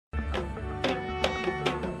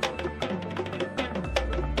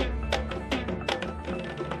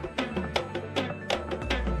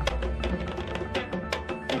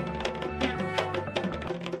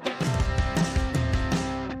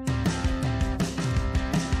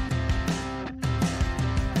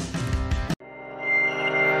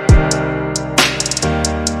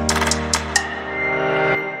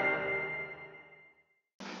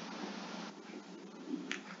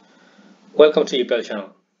Welcome to epals channel.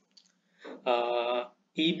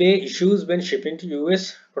 eBay issues when shipping to US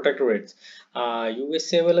Protectorates.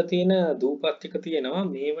 USA වල තියෙන දූපත් ටික තියෙනවා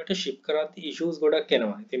මේවට ship කරද්දී issues ගොඩක්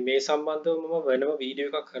එනවා. ඉතින් මේ සම්බන්ධව මම වෙනම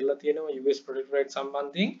වීඩියෝ එකක් කරලා තියෙනවා US Protectorate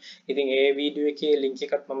සම්බන්ධයෙන්. ඉතින් ඒ වීඩියෝ එකේ link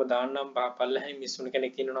එකත් මම දාන්නම් පල්ලෙහින් මිස් වුණ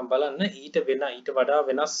කෙනෙක් ඉන්නවා නම් බලන්න. ඊට වඩා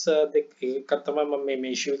වෙනස් එකක් තමයි මම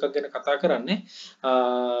මේ issue එකක් ගැන කතා කරන්නේ.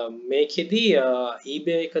 මේකෙදි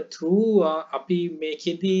eBay එක through අපි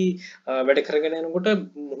මේකෙදි වැඩ කරගෙන යනකොට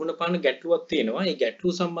මුහුණ පාන ගැටලුවක් තියෙනවා. ඒ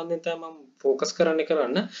ගැටලුව සම්බන්ධයෙන් තමයි මම ફોકસ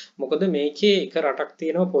කරන්න. මොකද මේකේ එක රටක්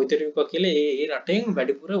තියෙනවා පොයිතරිකෝ කියලා. ඒ රටෙන්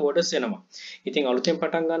වැඩිපුර ඕඩර්ස් එනවා. ඉතින් අලුතෙන්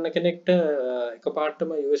පටන් ගන්න කෙනෙක්ට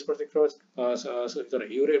එකපාරටම US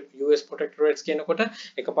Protectorates කියනකොට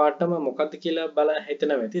එකපාරටම මොකක්ද කියලා බල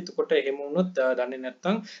හිතනවා ඇති. එතකොට එහෙම වුණොත් දන්නේ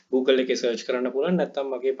නැත්නම් Google එකේ search කරන්න පුළුවන්. නැත්නම්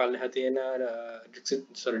මගේ පල්ලෙහා තියෙන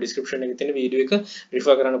description එකේ තියෙන වීඩියෝ එක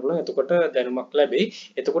refer කරන්න පුළුවන්. එතකොට දැනුමක් ලැබෙයි.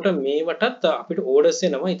 එතකොට මේවටත් අපිට orders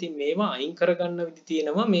එනවා. ඉතින් මේවා අයින් කරගන්න විදි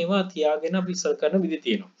තියෙනවා. මේවා තියාගෙන අපි ඉස්සර කරන විදි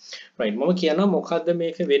තියෙනවා. right මම කියනවා මොකද්ද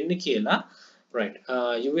මේක වෙන්නේ කියලා. right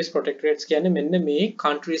US Protectorates කියන්නේ මෙන්න මේ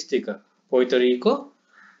countries ටික. Puerto Rico,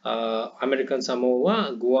 American Samoa,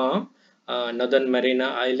 Guam, Northern Mariana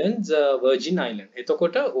Islands, Virgin Island.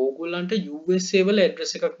 එතකොට ඕගොල්ලන්ට USA වල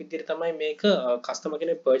address එකක් විදිහට තමයි මේක customer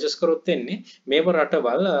කෙනෙක් purchase කරොත් එන්නේ. මේව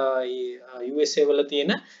රටවල් USA වල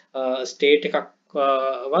තියෙන state එකක්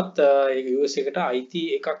වත් US එකට IT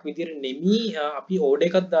එකක් විදිහට නෙමි අපි ඕඩර්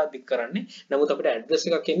එකක් දාද්දි කරන්නේ. නමුත් අපිට ඇඩ්‍රස්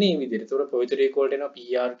එකක් එන්නේ මේ විදිහට. ඒතකොට Puerto Rico වලට එනවා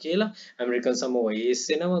PR කියලා, American Samoa AS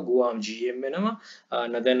එනවා, Guam GM එනවා,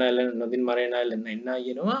 Northern Mariana Island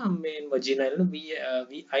NI එනවා, මේ Virgin Island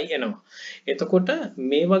VI එනවා. එතකොට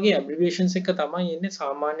මේ වගේ abbreviations එක තමයි එන්නේ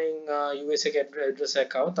සාමාන්‍යයෙන් US එකේ ඇඩ්‍රස්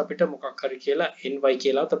එකක් આવත් අපිට මොකක් හරි කියලා NY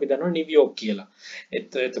කියලාත් අපි දන්නවා New York කියලා.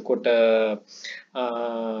 එතකොට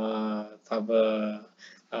තව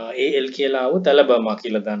AL කියලා આવුත් ඇලබාමා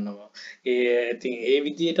කියලා දන්නවා. ඉතින් ඒ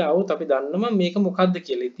විදිහට આવුත් අපි දන්නවා මේක මොකද්ද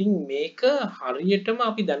කියලා. ඉතින් මේක හරියටම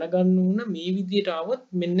අපි දැනගන්න ඕන මේ විදිහට આવුත්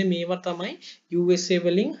මෙන්න මේවා තමයි USA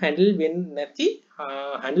වලින් handle වෙන්නේ නැති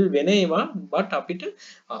handle වෙන ඒවා but අපිට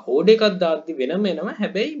order එකක් දාද්දි වෙනම එනවා.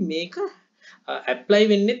 හැබැයි මේක apply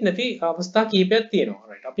වෙන්නේ නැති අවස්ථා කීපයක් තියෙනවා.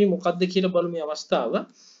 right අපි මොකද්ද කියලා බලමු මේ අවස්ථාව.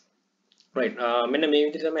 right මෙන්න මේ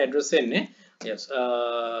විදිහට තමයි address එන්නේ. yes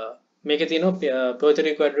මේකේ තියෙනවා Puerto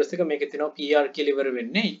Rico address එක මේකේ තියෙනවා PR කියලා ඉවර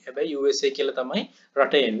වෙන්නේ. හැබැයි USA කියලා තමයි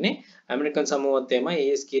රට එන්නේ. American Samoa තමයි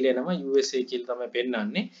AS කියලා එනවා USA කියලා තමයි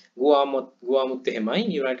පෙන්නන්නේ. Guamත් එහෙමයි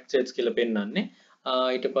United States කියලා පෙන්නන්නේ.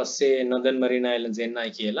 ඊට පස්සේ Northern Mariana Islands NI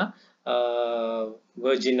කියලා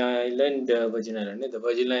Virgin Island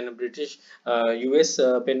British US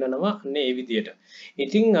පෙන්නනවා නේ මේ විදියට.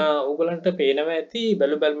 ඉතින් ඕගලන්ට පේනවා ඇති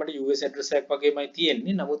බැලුමට US address එකක් වගේමයි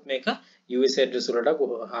තියෙන්නේ. නමුත් මේක US address වලට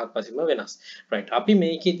හාත්පසින්ම වෙනස්. right අපි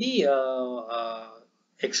මේකෙදි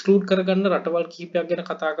exclude කරගන්න රටවල් කීපයක් ගැන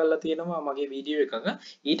කතා කරලා තියෙනවා මගේ වීඩියෝ එකක.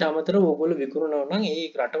 ඊට අමතරව ඕගොල්ලෝ විකුණනවා නම් ඒ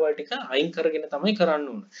රටවල් ටික අයින් කරගෙන තමයි කරන්න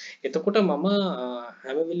ඕන. එතකොට මම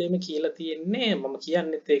හැම වෙලෙම කියලා තියෙන්නේ මම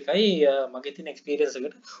කියන්නේත් ඒකයි මගේ තියෙන experience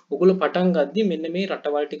එකට ඕගොල්ලෝ පටන් ගද්දි මෙන්න මේ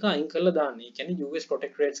රටවල් ටික අයින් කරලා දාන්න. ඒ කියන්නේ US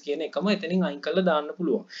Protectorates කියන එකම එතනින් අයින් කරලා දාන්න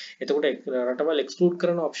පුළුවන්. එතකොට රටවල් exclude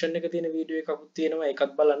කරන option එක තියෙන වීඩියෝ එකකුත් තියෙනවා.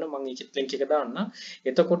 ඒකත් බලන්න මම ඒකෙත් link එක දාන්නම්.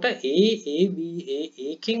 එතකොට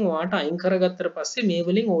ඒකෙන් ඔයාට අයින් කරගත්තට පස්සේ මේ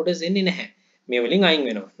වලින් orders එන්නේ නැහැ. මේ වලින් අයින්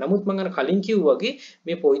වෙනවා. නමුත් මම අර කලින් කිව්වා වගේ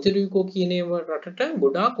මේ Puerto Rico කියන රටට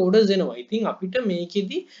ගොඩාක් orders එනවා. ඉතින් අපිට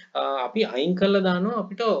මේකෙදි අපි අයින් කරලා දානවා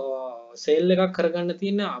අපිට sale එකක් කරගන්න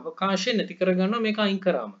තියෙන අවකාශය නැති කරගන්නවා මේක අයින්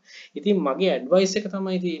කරාම. ඉතින් මගේ advice එක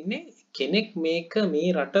තමයි තියෙන්නේ කෙනෙක් මේක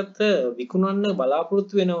මේ රටට විකුණන්න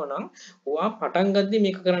බලාපොරොත්තු වෙනවා නම් ඔයා පටන් ගද්දි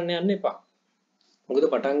මේක කරන්න යන්න එපා. මොකද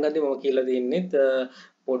පටන් ගද්දි මම කියලා දෙන්නේ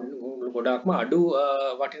ගොඩක්ම අඩු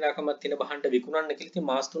වටිනාකමක් තියෙන භාණ්ඩ විකුණන්න කියලා. ඉතින්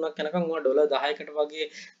මාස 3ක් යනකම් ඔයා ඩොලර් 10කට වගේ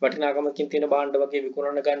වටිනාකමකින් තියෙන භාණ්ඩ වගේ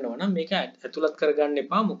විකුණන්න ගන්නවා නම් මේක ඇතුළත් කරගන්න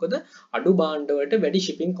එපා. මොකද අඩු භාණ්ඩ වලට වැඩි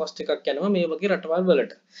shipping cost එකක් යනවා මේ වගේ රටවල්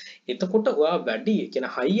වලට. එතකොට ඔයා වැඩි කියන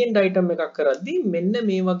high end item එකක් කරද්දී මෙන්න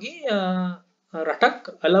මේ වගේ රටක්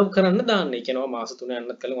allow කරන්න දාන්න. ඒ කියනවා මාස 3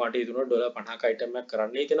 යන්නත් කලින් ඔයාට හිතුණා ඩොලර් 50ක item එකක්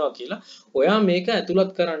කරන්න හිතෙනවා කියලා. ඔයා මේක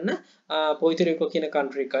ඇතුළත් කරන්න Puerto Rico කියන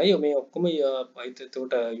country එකයි මේ ඔක්කොම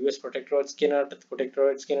එතකොට US Protectorates කියන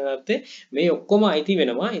නැත්තේ මේ ඔක්කොම අයිති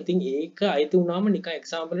වෙනවා. ඉතින් ඒක අයිති වුණාම නිකන්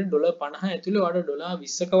example එක ඩොලර් 50 ඇතුලේ ඔයාට ඩොලර්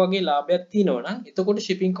 20ක වගේ ලාභයක් තියෙනවා නම් එතකොට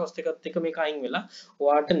shipping cost එකත් එක්ක මේක අයින් වෙලා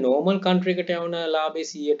ඔයාට normal country එකට යවන ලාභේ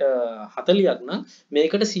 140ක් නම්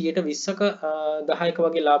මේකට 120ක 10ක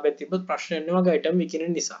වගේ ලාභයක් තිබ්බොත් ප්‍රශ්නයක් නෑ වගේ item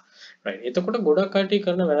විකිනෙන නිසා. right එතකොට ගොඩක් කට්ටිය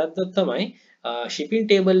කරන වැරද්දක් තමයි shipping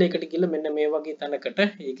table එකට ගිහලා මෙන්න මේ වගේ තැනකට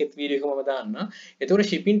ඒකෙත් වීඩියෝ එක මම දාන්නම්. එතකොට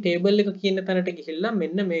shipping table එක කියන තැනට ගිහිල්ලා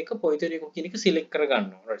මෙන්න මේක Puerto Rico කියන එක select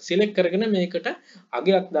කරගන්නවා. right select කරගෙන මේකට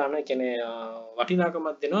අගයක් දාන කියන්නේ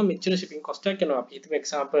වටිනාකමක් දෙනවා මෙච්චර shipping cost එකක් යනවා. අපි හිතමු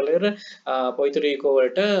example එකට Puerto Rico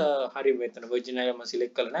වලට හරි මෙතන Virgin Island මම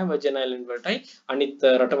select කරලා නැහැ. Virgin Island වලටයි අනිත්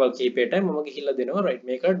රටවල් කීපයටයි මම ගිහිල්ලා දෙනවා. right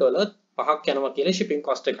මේක ඩොලර් 5ක් යනවා කියලා shipping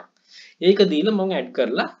cost එකක්. ඒක දීලා මම ඇඩ්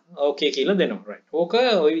කරලා ඕකේ කියලා දෙනවා. right ඕක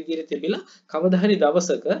ওই විදිහට තිබිලා කවදා හරි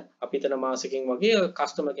දවසක අපි හිතන මාසෙකින් වගේ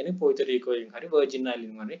කස්ටමර් කෙනෙක් Puerto Rico එකෙන් හරි Virgin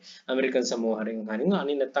Island හරි American Samoa හරි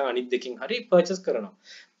අනිත් නැත්නම් අනිත් දෙකකින් හරි purchase කරනවා.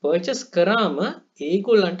 purchase කරාම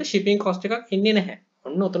ඒගොල්ලන්ට shipping cost එකක් එන්නේ නැහැ.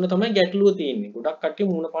 ඔන්න ඔතන තමයි ගැටලුව තියෙන්නේ. ගොඩක් කට්ටිය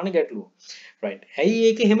මුණ පාන ගැටලුව. right ඇයි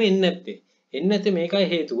ඒක එහෙම එන්නේ නැත්තේ? එන්නේ නැත්තේ මේකයි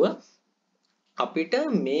හේතුව. අපිට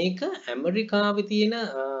මේක ඇමරිකාවේ තියෙන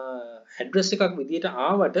ඇඩ්‍රස් එකක් විදිහට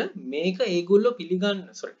ආවට මේක ඒගොල්ලෝ පිළිගන්න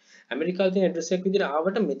ඇමරිකාවේ තියෙන ඇඩ්‍රස් එකක් විදිහට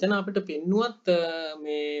ආවට මෙතන අපිට පෙන්නුවත්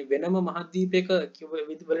මේ වෙනම මහද්වීපයක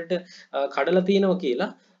වලට කඩලා තියෙනවා කියලා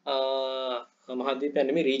මහද්වීපය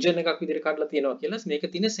නෙමෙයි රීජන් එකක් විදිහට කඩලා තියෙනවා කියලා මේක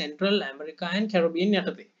තියෙන සෙන්ට්‍රල් ඇමරිකා and කැරිබියන්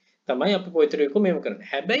යටතේ තමයි අපි Puerto Rico මේව කරන්නේ.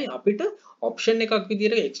 හැබැයි අපිට ඔප්ෂන් එකක්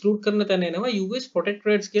විදිහට එක්ස්ක්ලූඩ් කරන තැන එනවා US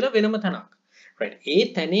Protectorates කියලා වෙනම තැනක්. right ඒ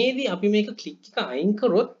තැනේදී අපි මේක ක්ලික් එක අයින්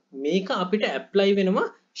කරොත් මේක අපිට ඇප්ලයි වෙනවා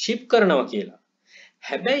ship කරනවා කියලා.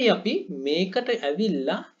 හැබැයි අපි මේකට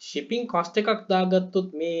ඇවිල්ලා shipping cost එකක් දාගත්තොත්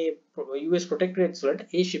මේ US Protectorates වලට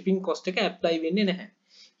ඒ shipping cost එක ඇප්ලයි වෙන්නේ නැහැ.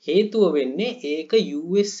 හේතුව වෙන්නේ ඒක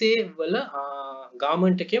USA වල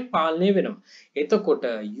ගාමන්ට් එකෙන් පාලනය වෙනවා. එතකොට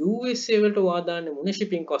USA වලට වාදාන්නේ මොන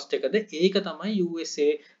shipping cost එකද? ඒක තමයි US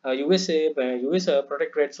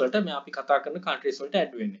Protectorates වලට මේ අපි කතා කරන countries වලට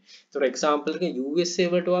add වෙන්නේ. ඒතර example එක USA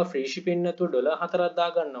වලට වා free shipping නැතුව ඩොලර් 4ක් දා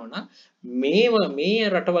ගන්නවා නම් මේ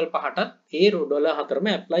රටවල් පහටත් ඒ ඩොලර් 4ම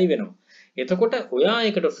apply වෙනවා. එතකොට ඔයා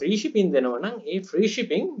එකට free shipping දෙනවා නම් ඒ free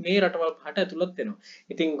shipping මේ රටවල් පහට ඇතුළත් වෙනවා.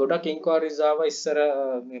 ඉතින් ගොඩක් inquiries ආවා ඉස්සර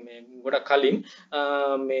මේ ගොඩක් කලින්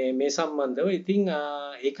මේ සම්බන්ධව. ඉතින්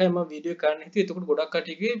ඒකයි මම වීඩියෝ කරන්න හිතුවේ. එතකොට ගොඩක්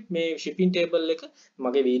කට්ටියගේ මේ shipping table එක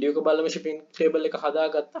මගේ වීඩියෝ එක බලලා shipping table එක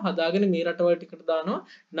හදාගත්තා. හදාගෙන මේ රටවල් ටිකට දානවා.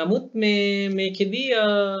 නමුත් මේකෙදි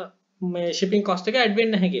මේ shipping cost එක add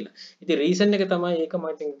වෙන්නේ නැහැ කියලා. ඉතින් reason එක තමයි ඒක මම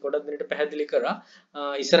ඉතින් ගොඩක් දිනට පැහැදිලි කරා.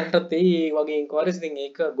 ඉස්සරහටත් ඒ වගේ inquiries ඉතින්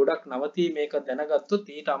ඒක ගොඩක් නවතී මේක දැනගත්තොත්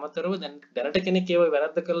ඊට අමතරව දැනට කෙනෙක් ඒව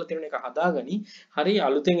වැරද්ද කරලා තියෙන එක හදාගනි. හරි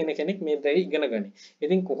අලුතෙන් එන කෙනෙක් මේ දේ ඉගෙන ගනි.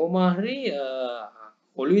 ඉතින් කොහොම හරි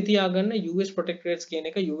ඔළුවේ තියාගන්න US Protectorates කියන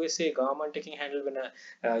එක USA government එකකින් handle වෙන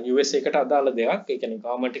USA එකට අදාළ දෙයක්. ඒ කියන්නේ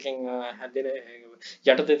government එකෙන් හැදෙන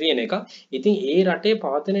යටතේ තියෙන එක. ඉතින් ඒ රටේ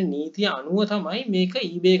පවතින නීතිය අනුව තමයි මේක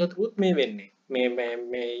eBay එක තුරුත් මේ වෙන්නේ.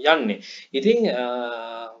 මේ යන්නේ. ඉතින්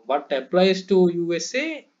what applies to USA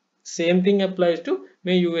same thing applies to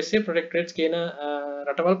මේ USA Protectorates කියන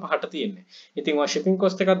රටවල් පහට තියෙන්නේ. ඉතින් ඔය shipping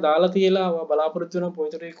cost එකක් දාලා තියලා ඔය බලාපොරොත්තු වෙන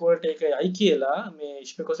Puerto Rico වලට ඒකයි කියලා මේ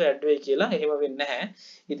shipping cost add වෙයි කියලා එහෙම වෙන්නේ නැහැ.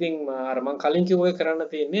 ඉතින් අර මම කලින් කිව්ව ඔය කරන්න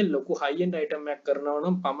තියෙන්නේ ලොකු high end item එකක් කරනවා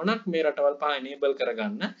නම් පමණක් මේ රටවල් පහ enable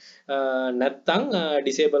කරගන්න. නැත්තම්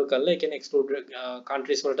disable කරලා ඒ කියන්නේ exclude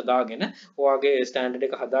countries වලට දාගෙන ඔයාගේ standard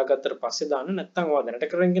එක හදාගත්තට පස්සේ දාන්න. නැත්තම් ඔයා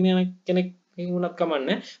දැනට කරගෙන යන කෙනෙක් වුණත්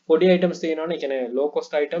කමන්නේ පොඩි items තියෙනවනේ ඒ කියන්නේ low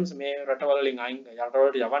cost items මේ රටවල් වලින් අයින්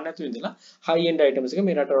රටවලට යවන්න නැතුව ඉඳලා high end items එක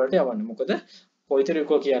මේ රටවලට යවන්න. මොකද Puerto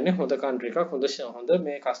Rico කියන්නේ හොඳ country එකක් හොඳ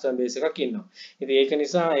මේ customer base එකක් ඉන්නවා. ඉතින් ඒක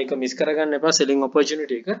නිසා ඒක miss කරගන්න එපා selling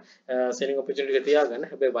opportunity එක. selling opportunity එක තියාගන්න.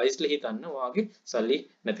 හැබැයි wisely හිතන්න ඔයාගේ සල්ලි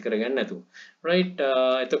නැති කරගන්න නැතුව. right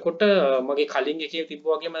එතකොට මගේ කලින් එකේ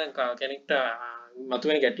තිබ්බා වගේම දැන් කෙනෙක්ට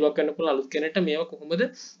මතුවෙන ගැටලුවක් ගන්න පුළුවන් අලුත් කෙනෙක්ට මේවා කොහොමද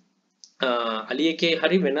අලි එකේ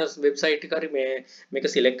හරි වෙනස් වෙබ්සයිට් එක හරි මේක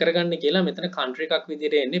සිලෙක්ට් කරගන්න කියලා මෙතන country එකක්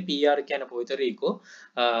විදිහට එන්නේ PR කියන්නේ Puerto Rico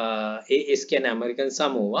AS කියන්නේ American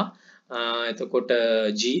Samoa එතකොට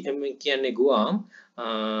GM කියන්නේ Guam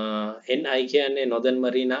NI කියන්නේ Northern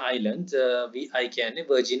Mariana Islands VI කියන්නේ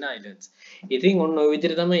Virgin Islands. ඉතින් ඔන්න ඔය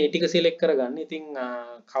විදිහට තමයි ඒ ටික සිලෙක්ට් කරගන්න. ඉතින්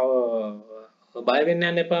බය වෙන්න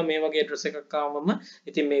යන්න එපා මේ වගේ ඇඩ්‍රස් එකක් ආවම.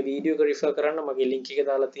 ඉතින් මේ වීඩියෝ එක රිෆර් කරන්න මගේ ලින්ක් එක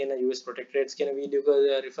දාලා තියෙන US Protectorates කියන වීඩියෝ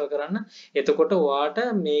එක රිෆර් කරන්න. එතකොට ඔයාට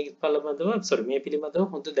මේ පිළිබඳව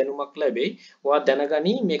හොඳ දැනුමක් ලැබෙයි. ඔයා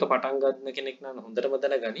දැනගනි මේක පටන් ගන්න කෙනෙක් නම් හොඳටම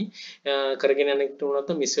දැනගනි. කරගෙන යන කෙනෙක්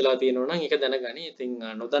වුණත් මිස් වෙලා තියෙනවා නම් ඒක දැනගනි. ඉතින්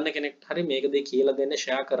නොදන්න කෙනෙක්ට හරි මේක දෙක කියලා දෙන්න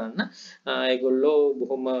ෂෙයා කරන්න. ඒගොල්ලෝ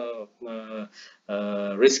බොහොම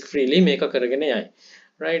risk freely මේක කරගෙන යයි.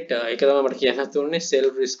 right ඒක තමයි මට කියන්න තුනේ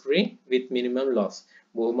self risk free with minimum loss.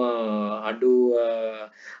 බොහොම අඩු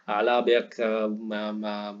ආලාභයක්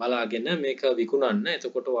බලාගෙන මේක විකුණන්න.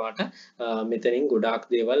 එතකොට ඔයාට මෙතනින් ගොඩාක්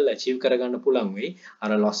දේවල් achieve කරගන්න පුළුවන් වෙයි.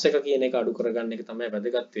 අර loss එක කියන එක අඩු කරගන්න එක තමයි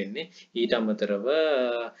වැදගත් වෙන්නේ. ඊට අමතරව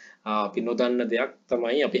අපි නොදන්න දෙයක්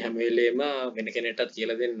තමයි අපි හැම වෙලේම වෙන කෙනෙක්ටත්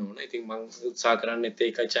කියලා දෙන්න ඕන. ඉතින් මම උත්සාහ කරන්නේ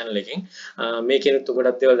ඒකයි channel එකෙන්. මේ කෙනෙක්ට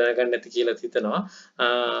ගොඩක් දේවල් දැනගන්න ඇති කියලා හිතනවා.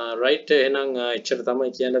 right එහෙනම් එච්චර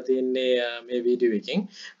තමයි කියන්න තියෙන්නේ මේ වීඩියෝ එකෙන්.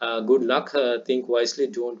 Good luck, think wisely,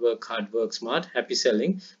 don't work hard, work smart. Happy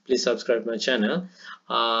selling. Please subscribe my channel.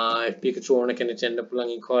 If Pikachu ඕන කෙනෙක් එන්න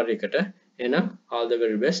පුළුවන් inquiry එකට. එහෙනම් all the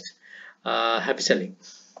very best. Happy selling.